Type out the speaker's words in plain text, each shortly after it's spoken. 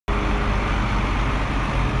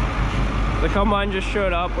The combine just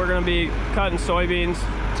showed up. We're gonna be cutting soybeans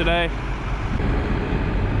today.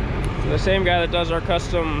 The same guy that does our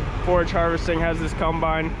custom forage harvesting has this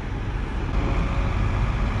combine.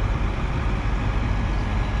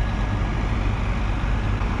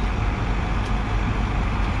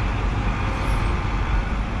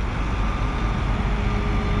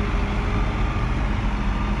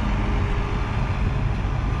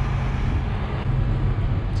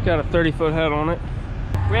 It's got a 30-foot head on it.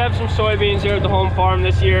 We have some soybeans here at the home farm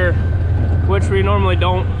this year, which we normally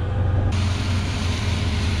don't.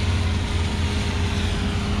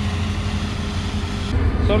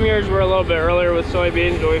 Some years we're a little bit earlier with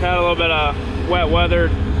soybeans, but we've had a little bit of wet weather,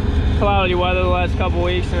 cloudy weather the last couple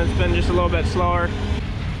weeks, and it's been just a little bit slower.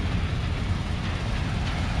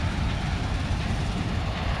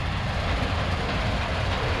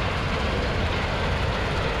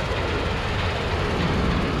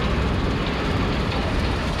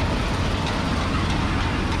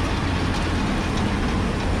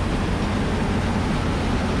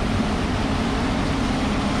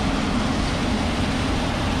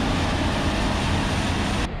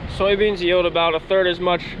 Soybeans yield about 1/3 as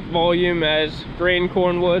much volume as grain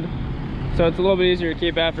corn would, so it's a little bit easier to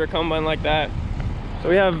keep after a combine like that. So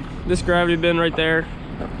we have this gravity bin right there,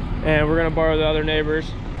 and we're gonna borrow the other neighbors.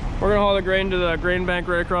 We're gonna haul the grain to the grain bank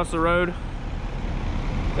right across the road.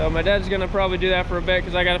 So my dad's gonna probably do that for a bit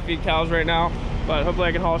because I gotta feed cows right now, but hopefully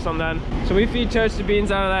I can haul some then. So we feed toasted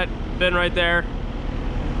beans out of that bin right there.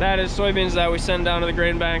 That is soybeans that we send down to the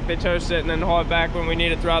grain bank. They toast it and then haul it back when we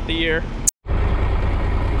need it throughout the year.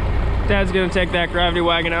 Dad's gonna take that gravity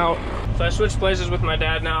wagon out. So I switched places with my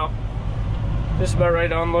dad now. This is about ready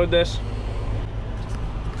to unload this.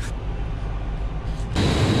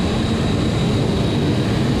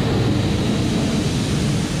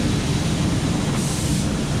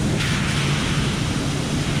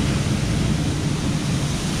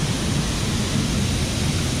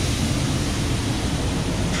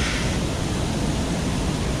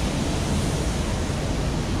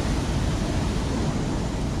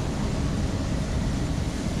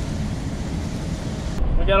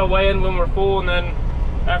 We gotta weigh in when we're full, and then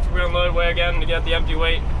after we unload, weigh again to get the empty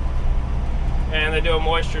weight. And they do a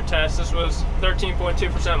moisture test. This was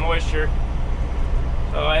 13.2% moisture.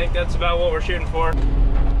 So I think that's about what we're shooting for.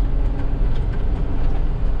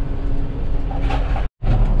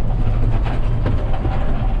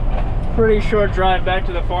 Pretty short drive back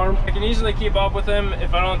to the farm. I can easily keep up with him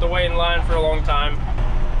if I don't have to wait in line for a long time.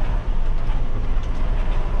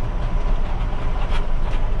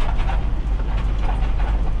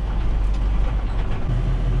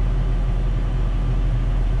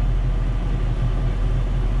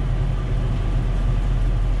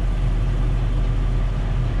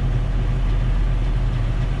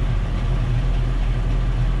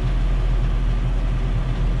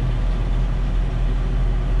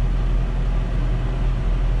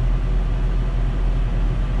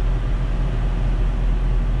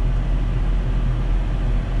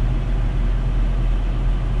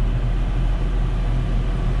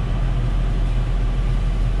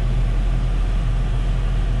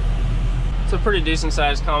 It's a pretty decent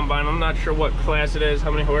sized combine. I'm not sure what class it is,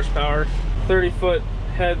 how many horsepower. 30-foot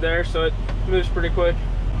head there, so it moves pretty quick.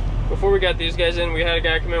 Before we got these guys in, we had a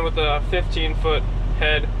guy come in with a 15-foot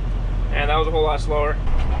head, and that was a whole lot slower.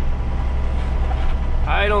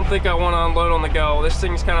 I don't think I want to unload on the go. This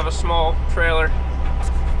thing's kind of a small trailer.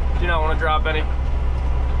 Do not want to drop any.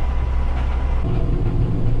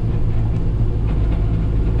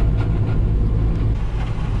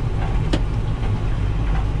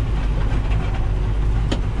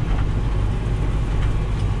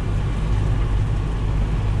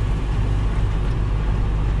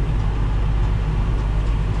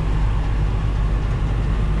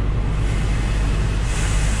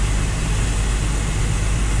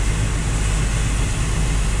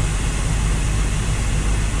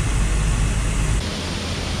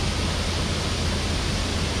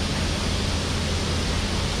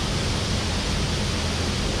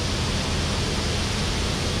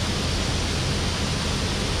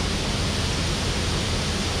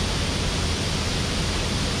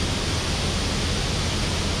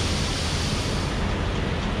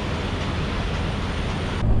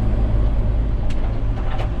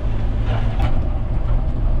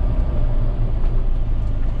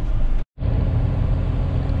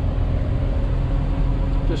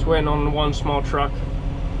 Just waiting on one small truck.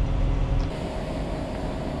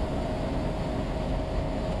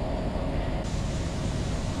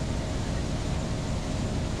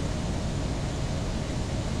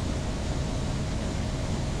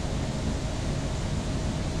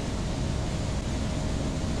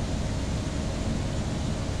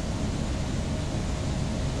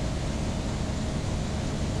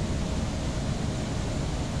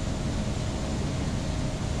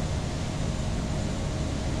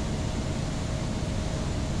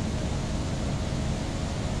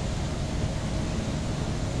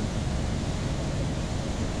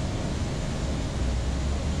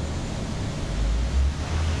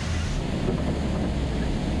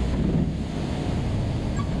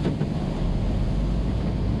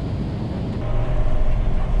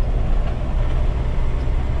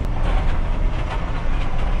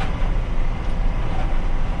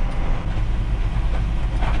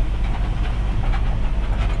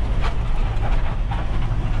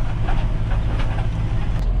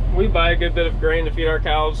 we buy a good bit of grain to feed our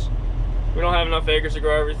cows. We don't have enough acres to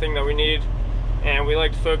grow everything that we need, and we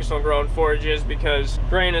like to focus on growing forages because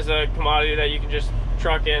grain is a commodity that you can just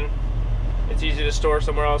truck in. It's easy to store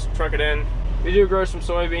somewhere else, truck it in. We do grow some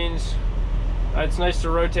soybeans. It's nice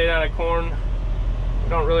to rotate out of corn. We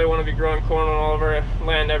don't really want to be growing corn on all of our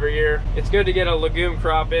land every year. It's good to get a legume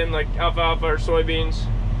crop in, like alfalfa or soybeans.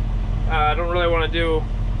 I don't really want to do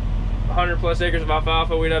 100 plus acres of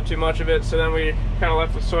alfalfa. We'd have too much of it, so then we kind of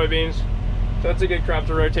left with soybeans. So that's a good crop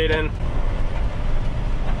to rotate in.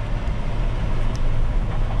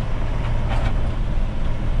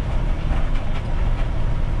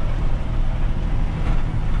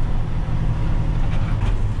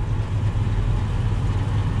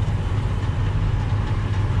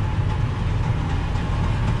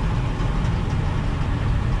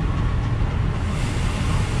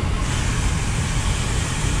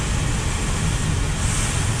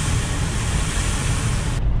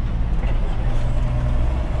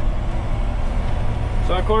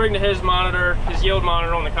 So according to his monitor, his yield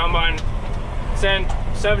monitor on the combine, it's saying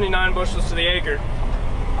 79 bushels to the acre.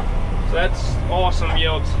 So that's awesome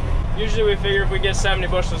yields. Usually we figure if we get 70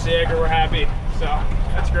 bushels to the acre, we're happy. So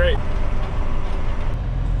that's great.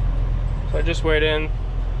 So I just weighed in.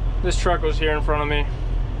 This truck was here in front of me,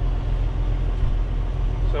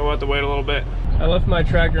 so we'll have to wait a little bit. I left my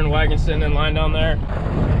tractor and wagon sitting in line down there.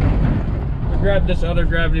 We grabbed this other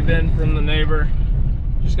gravity bin from the neighbor.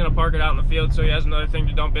 Just gonna park it out in the field so he has another thing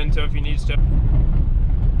to dump into if he needs to.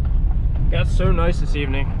 Got so nice this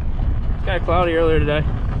evening. It's kind of cloudy earlier today.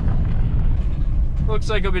 Looks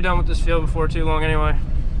like he'll be done with this field before too long anyway.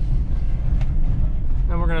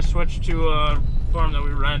 Then we're gonna switch to a farm that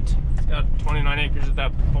we rent. It's got 29 acres at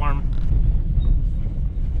that farm.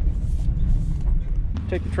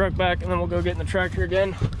 Take the truck back and then we'll go get in the tractor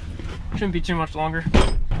again. Shouldn't be too much longer.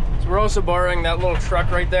 So we're also borrowing that little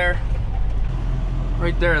truck right there.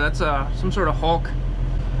 Right there, that's some sort of Hulk.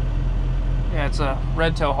 Yeah, it's a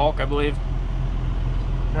red tail Hulk, I believe.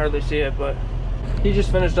 I hardly see it, but he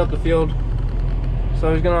just finished up the field.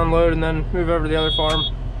 So he's gonna unload and then move over to the other farm.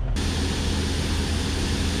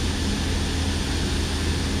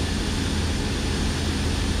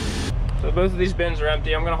 So both of these bins are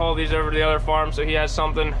empty. I'm gonna haul these over to the other farm so he has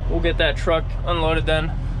something. We'll get that truck unloaded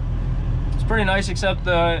then. It's pretty nice, except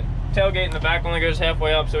the tailgate in the back only goes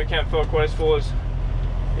halfway up, so we can't fill it quite as full as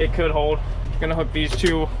it could hold. I'm gonna hook these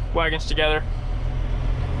two wagons together.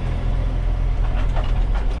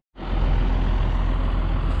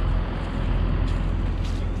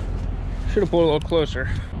 Should have pulled a little closer.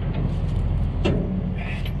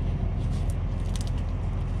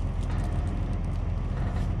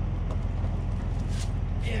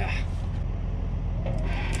 Yeah.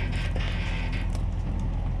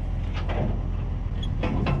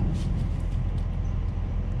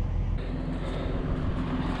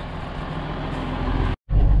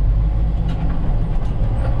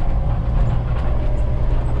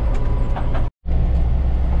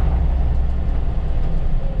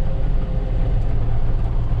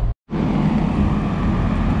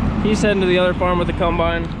 He's heading to the other farm with the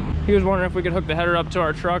combine. He was wondering if we could hook the header up to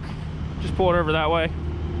our truck. Just pull it over that way.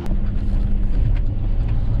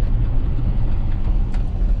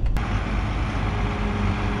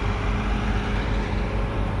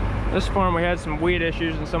 This farm, we had some weed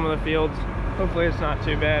issues in some of the fields. Hopefully it's not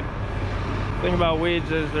too bad. The thing about weeds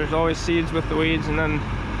is there's always seeds with the weeds and then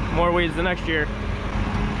more weeds the next year.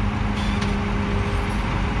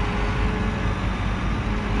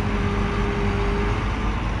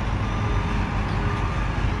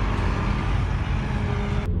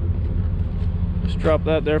 Drop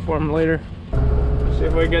that there for him later. See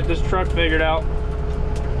if we can get this truck figured out.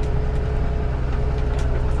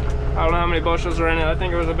 I don't know how many bushels are in it. I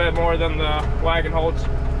think it was a bit more than the wagon holds.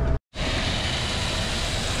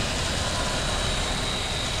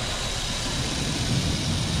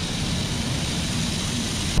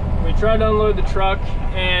 We tried to unload the truck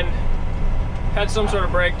and had some sort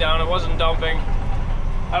of breakdown. It wasn't dumping.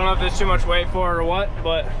 I don't know if there's too much weight for it or what,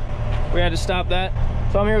 but we had to stop that.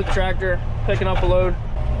 So I'm here with the tractor, picking up a load.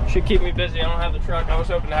 Should keep me busy. I don't have the truck. I was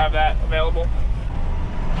hoping to have that available.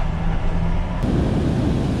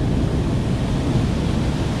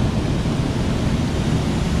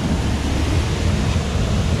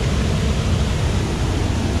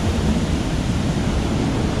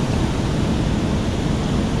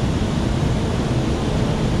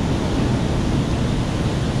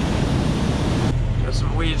 Got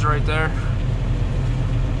some weeds right there.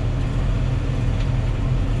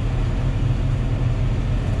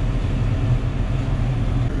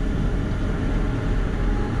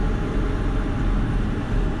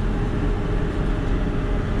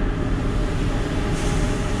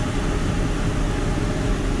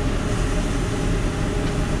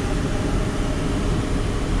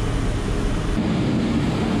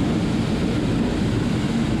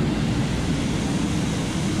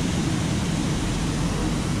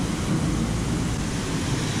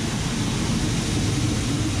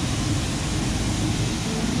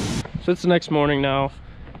 So it's the next morning now.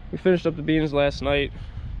 We finished up the beans last night.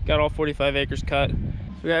 Got all 45 acres cut. So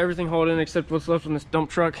we got everything hauled in except what's left on this dump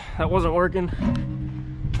truck. That wasn't working.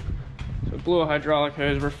 So it blew a hydraulic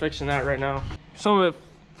hose. We're fixing that right now. Some of it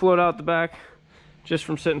flowed out the back just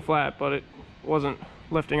from sitting flat, but it wasn't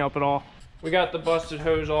lifting up at all. We got the busted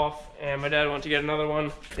hose off and my dad went to get another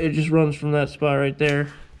one. It just runs from that spot right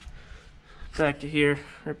there back to here,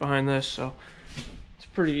 right behind this. So it's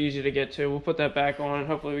pretty easy to get to. We'll put that back on and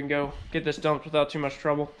hopefully we can go get this dumped without too much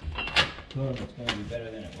trouble. Well, it's going to be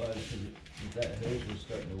better than it was because that hose was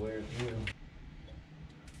starting to wear through.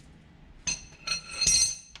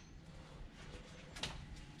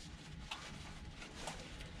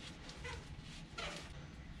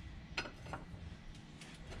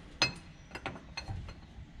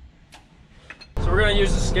 So we're going to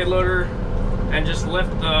use the skid loader and just lift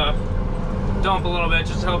the dump a little bit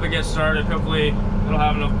just to help it get started. Hopefully it'll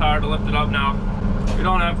have enough power to lift it up now. We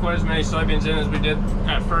don't have quite as many soybeans in as we did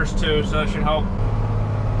at first too, so that should help.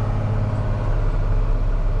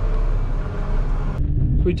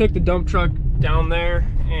 So we took the dump truck down there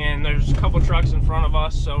and there's a couple trucks in front of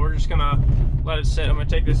us, so we're just gonna let it sit. I'm gonna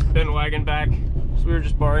take this bin wagon back. So we were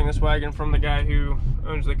just borrowing this wagon from the guy who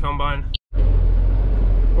owns the combine.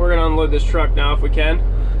 We're gonna unload this truck now if we can.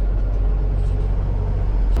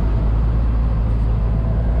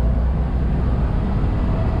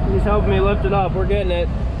 He's helping me lift it up. We're getting it.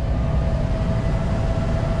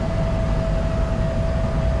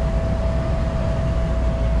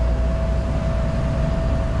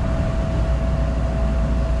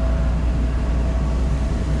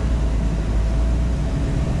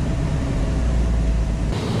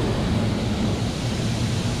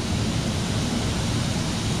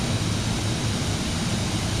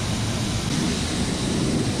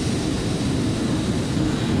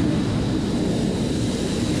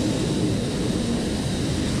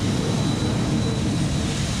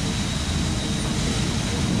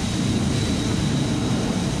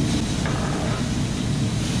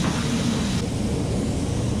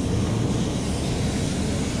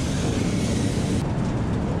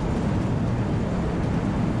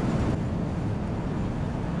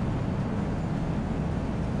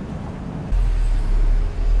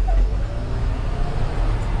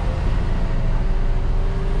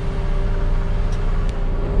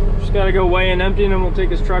 Gotta go weigh and empty and then we'll take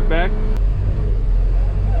this truck back.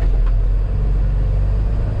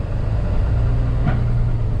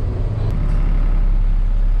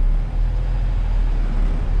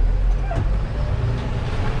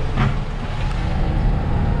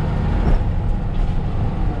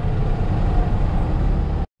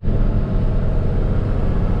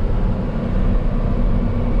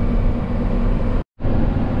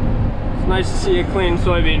 It's nice to see a clean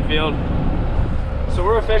soybean field. So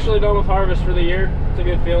we're officially done with harvest for the year. It's a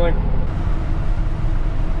good feeling.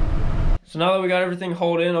 So now that we got everything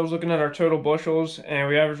hauled in, I was looking at our total bushels and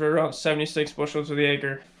we averaged right around 76 bushels to the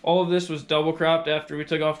acre. All of this was double cropped after we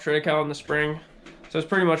took off tray cow in the spring. So it's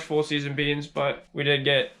pretty much full season beans, but we did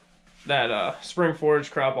get that spring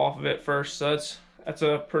forage crop off of it first. So that's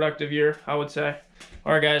a productive year, I would say.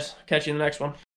 All right guys, catch you in the next one.